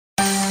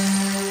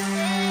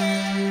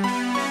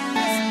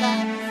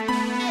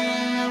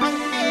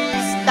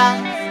star.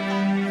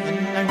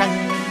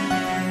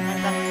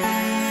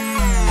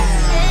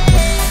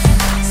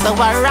 So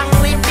what wrong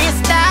with this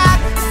dog?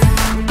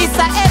 It's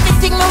a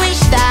everything we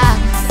wish that.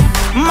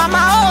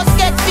 Mama house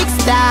get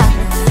fixed that.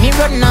 Me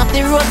run off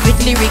the road with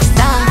lyrics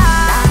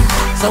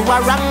that. So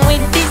what wrong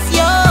with this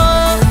yo?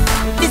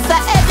 It's a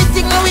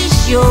everything we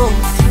wish yo.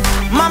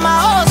 Mama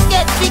house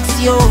get fixed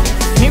yo.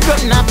 Me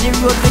run off the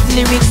road with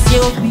lyrics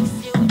yo.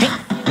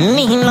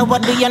 Nina,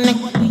 what do you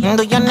need?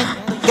 Do you need?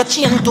 Your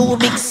chain too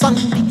big son.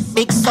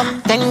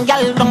 10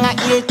 gal long a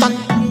Hilton.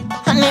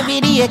 And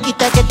every day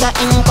kita get a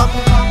income.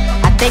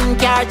 I think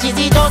car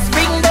cheesy just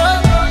bring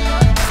down.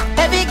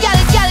 Every gal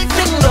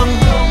bring down.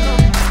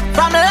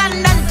 From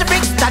London to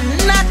Brixton,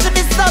 not to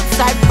the south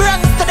side,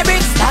 Bronx to the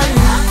Brixton.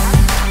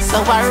 So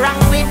what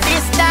wrong with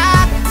this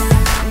dog?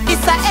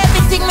 It's a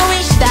everything we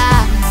wish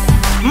that.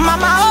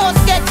 Mama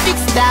house get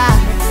fixed that.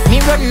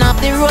 Me run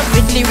off the road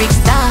with lyrics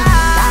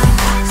that.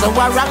 So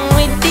what wrong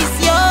with this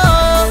yo?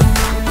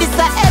 It's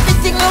a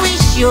everything we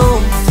wish yo.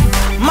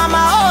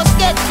 Mama house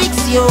get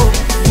fixed yo.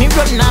 Me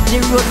run off the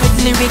road with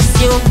lyrics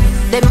yo.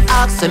 Them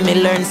ask me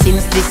learn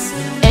since this.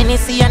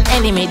 NEC and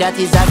enemy, that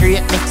is a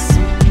great mix.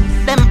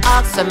 Them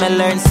ask me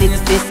learn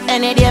since this.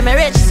 Any day me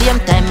rich, same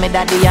time me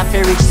daddy have to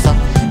rich so.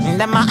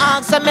 Them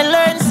ask me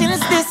learn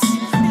since this.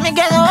 Me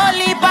get a whole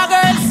heap of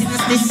girls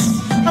since this.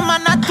 I'm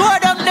on a tour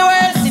down the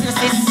world since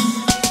this.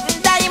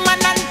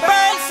 Diamond and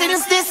pearl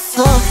since this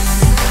so.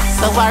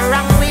 So what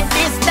wrong with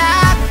this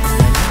dog?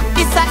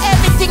 It's a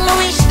everything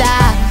we wish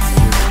that.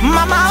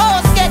 Mama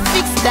house get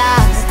fixed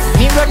that.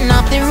 Me run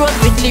off the road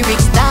with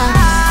lyrics that.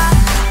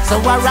 So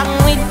what wrong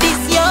with this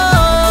yo?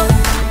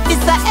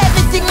 It's a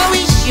everything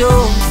we wish yo.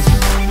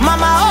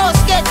 Mama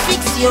house get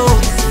fixed yo.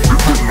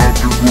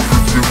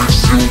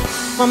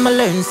 When me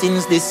learn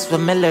since this,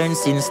 when me learn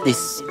since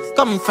this.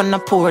 Come from a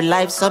poor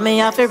life, so me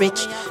have a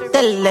rich.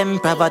 Tell them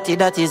poverty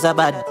that is a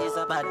bad.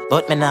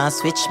 But me nah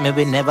switch, me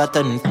we never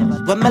turn.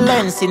 When me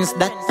learn since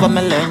that, when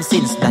me learn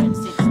since that.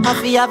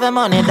 If you have a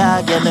money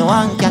dog, yeah, me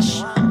want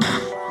cash.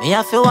 Me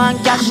have to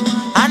want cash.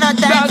 And no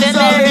time to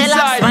me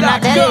relax when I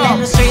tell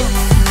them straight.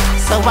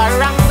 So what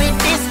wrong with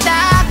this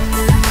dog?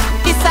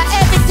 It's a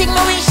everything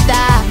we wish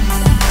that.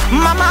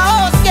 Mama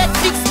house get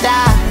fixed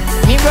that.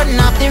 Me run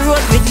off the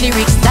road with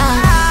lyrics that.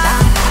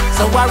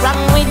 So what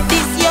wrong with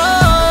this yo?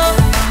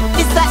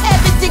 It's a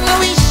everything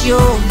we wish yo.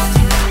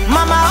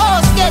 Mama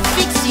house get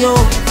fixed yo.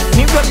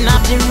 Me run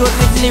off the road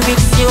with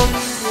lyrics yo.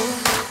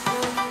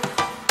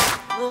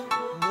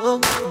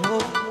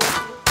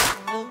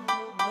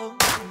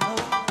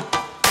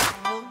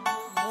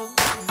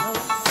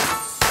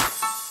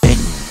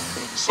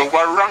 So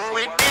what wrong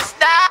with this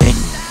dog?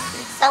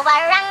 So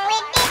what wrong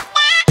with this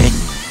dog?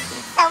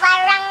 So what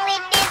wrong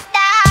with this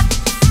dog?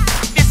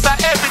 It's a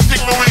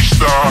everything we wish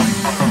dog.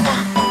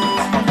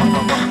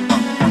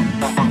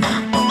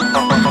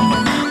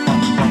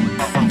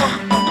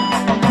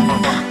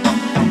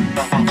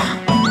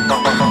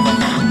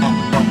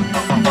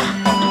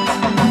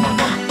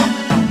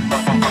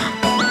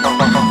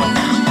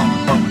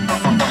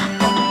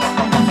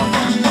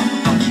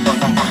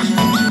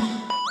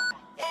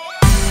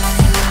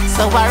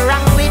 So what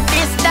wrong with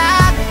this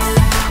dog?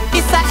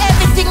 It's a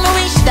everything we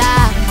wish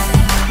that.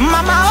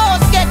 Mama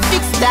house get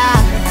fixed that.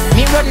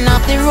 Me run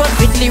off the road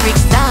with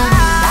lyrics that.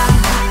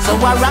 So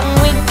what wrong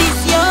with this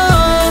yo?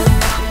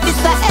 It's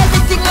a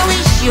everything we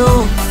wish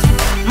yo.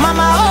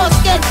 Mama house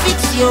get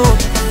fixed yo.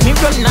 Me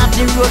run off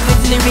the road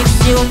with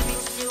lyrics yo.